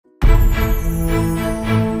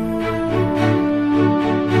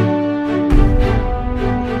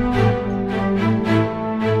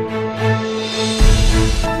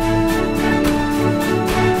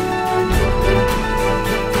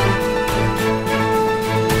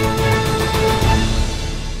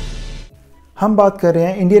हम बात कर रहे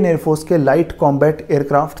हैं इंडियन एयरफोर्स के लाइट कॉम्बैट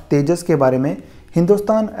एयरक्राफ्ट तेजस के बारे में।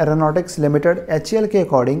 हिंदुस्तान एरोनॉटिक्स लिमिटेड HAL के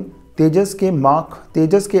अकॉर्डिंग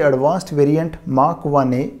तेजस के advanced variant mark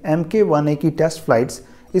 1A MK1A की टेस्ट फ्लाइट्स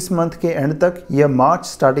इस मंथ के एंड तक या मार्च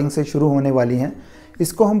स्टार्टिंग से शुरू होने वाली हैं।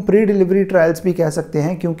 इसको हम प्री डिलीवरी ट्रायल्स भी कह सकते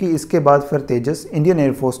हैं, क्योंकि इसके बाद फिर तेजस इंडियन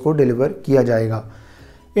एयरफोर्स को डिलीवर किया जाएगा।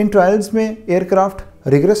 इन ट्रायल्स में एयरक्राफ्ट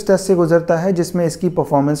रिगरस टेस्ट से गुजरता है, जिसमें इसकी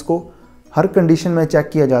परफॉर्मेंस को हर कंडीशन में चेक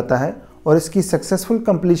किया जाता है और इसकी सक्सेसफुल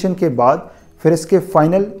कंप्लीशन के बाद फिर इसके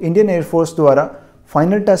फाइनल इंडियन एयरफोर्स द्वारा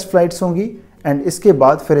फाइनल टेस्ट फ्लाइट्स होंगी एंड इसके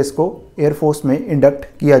बाद फिर इसको एयरफोर्स में इंडक्ट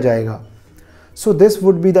किया जाएगा। So this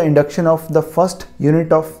would be the induction of the first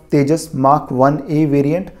unit of Tejas mark 1A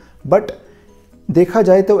variant. But देखा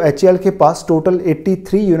जाए तो HAL के पास टोटल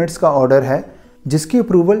 83 यूनिट्स का ऑर्डर है, जिसकी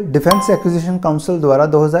अप्रूवल डिफेंस एक्विजिशन काउंसिल द्वारा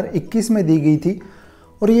 2021 में दी गई थी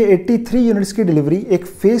और ये 83 यूनिट्स की डिलीवरी एक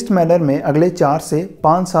फेस्ड मैनर में अगले 4 से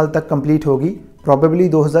 5 साल तक कंप्लीट होगी, प्रॉबेबली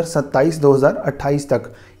 2027-2028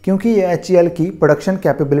 तक, क्योंकि ये HAL की प्रोडक्शन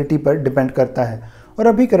कैपेबिलिटी पर डिपेंड करता है। और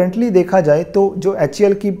अभी करंटली देखा जाए तो जो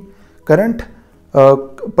HAL की करंट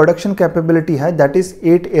प्रोडक्शन कैपेबिलिटी है that is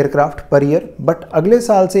 8 aircraft per year, but अगले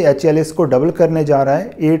साल से HAL इसको डबल करने जा रहा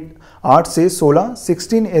है 8 से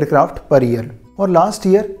 16 एयरक्राफ्ट पर ईयर। और लास्ट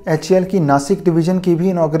ईयर HAL की नासिक डिवीज़न की भी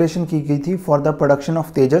इनॉग्रेशन की गई थी फॉर द प्रोडक्शन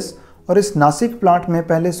ऑफ तेजस। और इस नासिक प्लांट में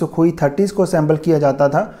पहले सुखोई 30s को असेंबल किया जाता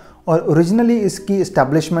था और ओरिजिनली इसकी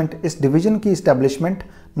इस्टेब्लिशमेंट, इस डिवीज़न की इस्टेब्लिशमेंट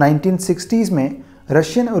 1960s में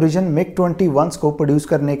रशियन ओरिजिन MiG-21s को प्रोड्यूस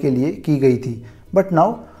करने के लिए की गई थी। But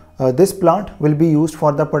now this plant will be used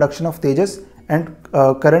for the production of Tejas and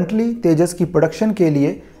currently तेजस की प्रोडक्शन के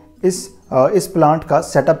लिए इस प्लांट का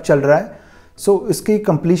सेटअप चल रहा है। सो इसकी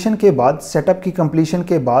कंप्लीशन के बाद, सेटअप की कंप्लीशन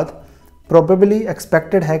के बाद प्रोबेबली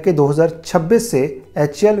एक्सपेक्टेड है कि 2026 से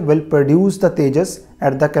HAL will produce the Tejas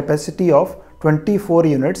at the capacity of 24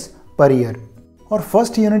 units per year. और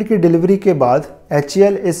फर्स्ट यूनिट की डिलीवरी के बाद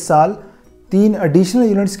HAL इस साल 3 एडिशनल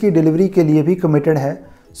यूनिट्स की डिलीवरी के लिए भी कमिटेड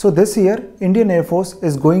है। So this year Indian air force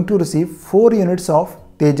is going to receive 4 units of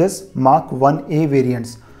Tejas mark 1A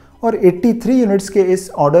variants. और 83 यूनिट्स के इस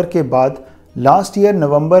ऑर्डर के बाद लास्ट ईयर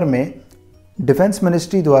नवंबर में डिफेंस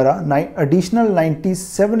मिनिस्ट्री द्वारा एडिशनल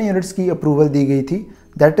 97 यूनिट्स की अप्रूवल दी गई थी,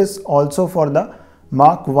 that is also for the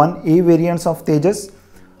mark 1A variants of तेजस।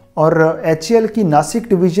 और HAL की नासिक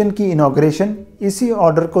डिवीज़न की इनॉग्रेशन इसी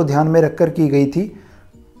ऑर्डर को ध्यान में रखकर की गई थी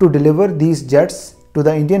to deliver these jets to the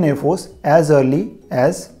Indian air force as early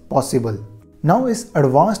as possible. Now इस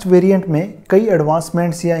एडवांस्ड वेरिएंट में कई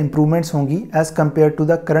एडवांसमेंट्स या इम्प्रूवमेंट्स होंगी as compare to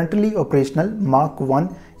the currently operational mark 1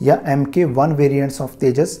 या MK1 variants of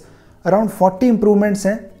Tejas. Around 40 improvements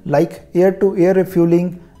हैं, like air to air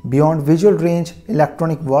refuelling, beyond visual range,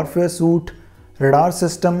 electronic warfare suit, radar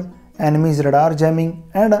system, enemies radar jamming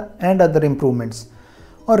and other improvements.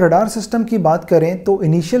 और radar system की बात करें तो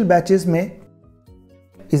initial batches में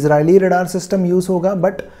Israeli radar system use होगा,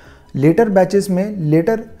 but later batches में,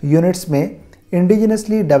 letter units में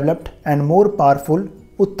indigenously developed and more powerful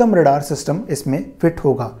उत्तम रडार सिस्टम इसमें फिट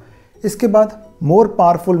होगा। इसके बाद more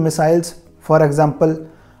powerful missiles, for example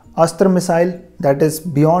अस्त्र missile that is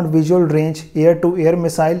beyond visual range air to air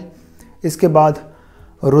missile. इसके बाद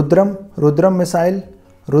रुद्रम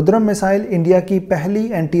मिसाइल इंडिया की पहली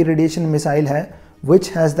एंटी रेडिएशन मिसाइल है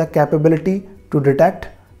which has the capability to detect,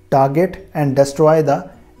 target and destroy the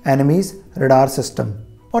enemies radar system.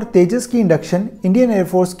 और तेजस की induction Indian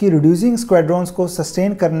air force की reducing स्क्वाड्रॉन्स को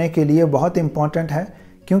sustain करने के लिए बहुत इंपॉर्टेंट है,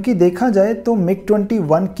 क्योंकि देखा जाए तो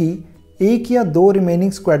MiG-21 की 1 या 2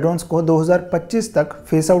 रिमेनिंग स्क्वाड्रॉन्स को 2025 तक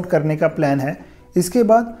फेस आउट करने का प्लान है। इसके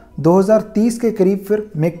बाद 2030 के करीब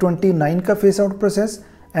फिर MiG-29 का face out process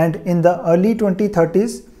and in the early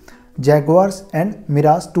 2030s Jaguars and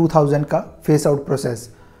Miraj 2000 का फेस आउट प्रोसेस।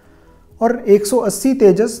 और 180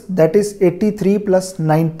 तेजस दैट इज़ 83 +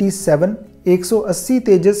 97, 180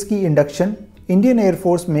 तेजस की इंडक्शन इंडियन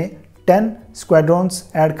एयरफोर्स में 10 स्क्वाड्रॉन्स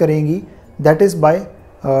ऐड करेंगी, that is by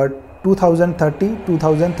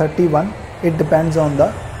 2030-2031, it depends on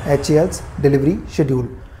the HAL's delivery schedule.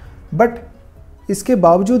 But इसके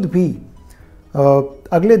बावजूद भी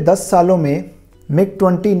अगले 10 सालों में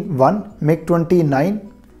MiG-21, MiG-29,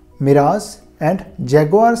 Miraj and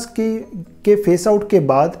Jaguars के फेस आउट के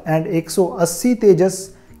बाद एंड 180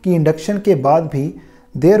 तेजस की इंडक्शन के बाद भी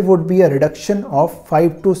there would be a reduction of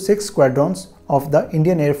 5 to 6 स्क्वाड्रॉन्स of the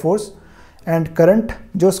Indian air force. And current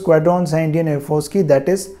जो स्क्वाड्रॉन्स हैं इंडियन एयरफोर्स की that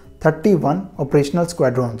is 31 operational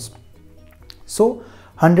squadrons. So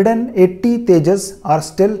 180 Tejas are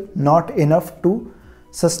still not enough to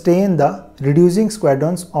sustain the reducing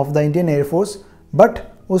squadrons of the Indian Air Force, but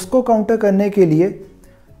उसको counter करने के लिए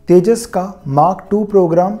तेजस का mark 2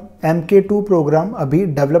 programme MK2 programme अभी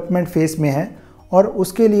development phase में है और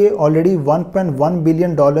उसके लिए ऑलरेडी $1.1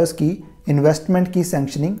 बिलियन की इन्वेस्टमेंट की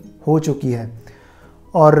सैंक्शनिंग हो चुकी है।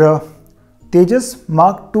 और तेजस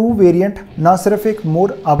मार्क 2 वेरिएंट ना सिर्फ एक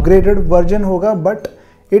मोर अपग्रेडेड वर्जन होगा but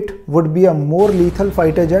it would be a more lethal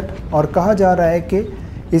fighter jet, और कहा जा रहा है कि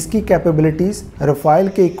इसकी कैपेबिलिटीज़ रफ़ाइल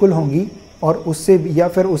के इक्वल होंगी और उससे भी या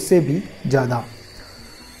फिर उससे भी ज़्यादा।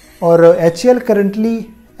 और HAL करंटली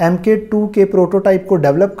MK2 के प्रोटोटाइप को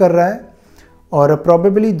डेवलप कर रहा है और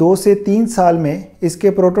प्रॉबेबली 2 से 3 साल में इसके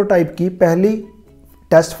प्रोटोटाइप की पहली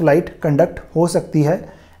टेस्ट फ्लाइट कंडक्ट हो सकती है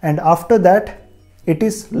and after that it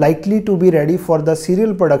is likely to be ready for the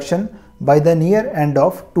serial production by the near end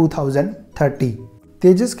of 2030।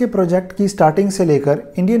 तेजस के प्रोजेक्ट की स्टार्टिंग से लेकर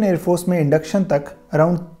इंडियन एयरफोर्स में इंडक्शन तक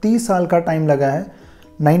अराउंड 30 साल का टाइम लगा है।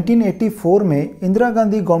 1984 में इंदिरा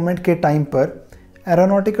गांधी गवर्नमेंट के टाइम पर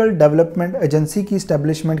एरोनॉटिकल डेवलपमेंट एजेंसी की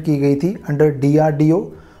इस्टेब्लिशमेंट की गई थी under DRDO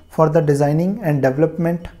for the designing and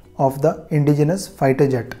development of the indigenous fighter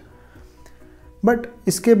jet. But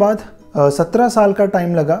इसके बाद 17 साल का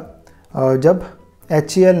टाइम लगा जब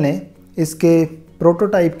HAL ने इसके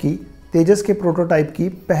प्रोटोटाइप की तेजस के प्रोटोटाइप की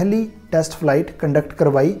पहली टेस्ट फ्लाइट कंडक्ट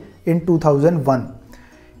करवाई इन 2001।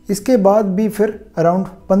 इसके बाद भी फिर अराउंड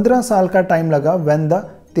 15 साल का टाइम लगा when the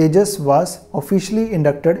Tejas was officially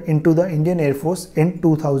inducted into the Indian air force in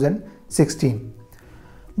 2016।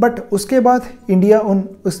 But उसके बाद इंडिया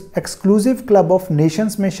उस एक्सक्लूसिव क्लब ऑफ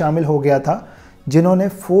नेशंस में शामिल हो गया था जिन्होंने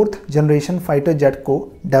 4th जनरेशन फाइटर जेट को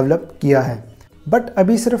डेवलप किया है। बट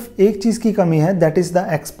अभी सिर्फ एक चीज़ की कमी है, that is the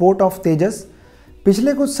export of तेजस।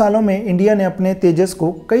 पिछले कुछ सालों में इंडिया ने अपने तेजस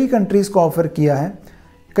को कई कंट्रीज़ को ऑफ़र किया है।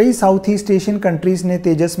 कई साउथ ईस्ट एशियन कंट्रीज़ ने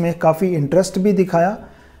तेजस में काफ़ी इंटरेस्ट भी दिखाया।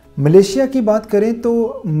 मलेशिया की बात करें तो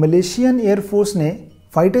मलेशियन एयरफोर्स ने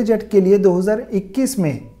फाइटर जेट के लिए 2021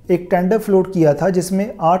 में एक टेंडर फ्लोट किया था जिसमें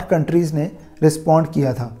 8 कंट्रीज़ ने रिस्पॉन्ड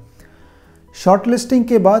किया था। शॉर्टलिस्टिंग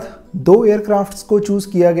के बाद 2 एयरक्राफ्ट्स को चूज़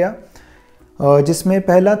किया गया जिसमें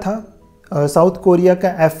पहला था साउथ कोरिया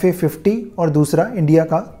का FA-50 और दूसरा इंडिया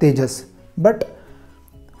का तेजस। बट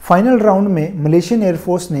फाइनल राउंड में मलेशियन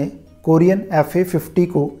एयरफोर्स ने कोरियन FA-50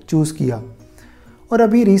 को चूज़ किया। और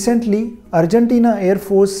अभी रिसेंटली अर्जेंटीना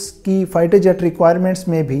एयरफोर्स की फाइटर जेट रिक्वायरमेंट्स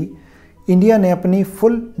में भी इंडिया ने अपनी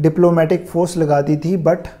फुल डिप्लोमेटिक फोर्स लगा दी थी,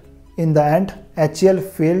 but in the end HAL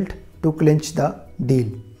failed to clinch the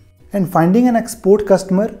deal and finding an export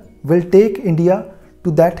customer will take India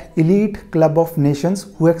to that elite club of nations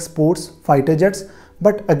who exports fighter jets.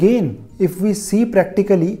 But again, if we see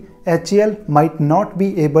practically, HAL might not be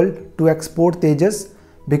able to export Tejas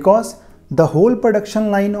because the whole production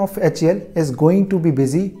line of HAL is going to be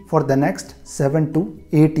busy for the next 7 to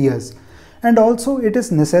 8 years. And also it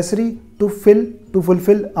is necessary to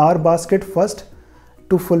fulfill our basket first,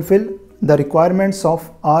 to fulfill the requirements of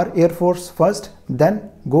our Air Force first, then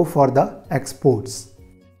go for the exports.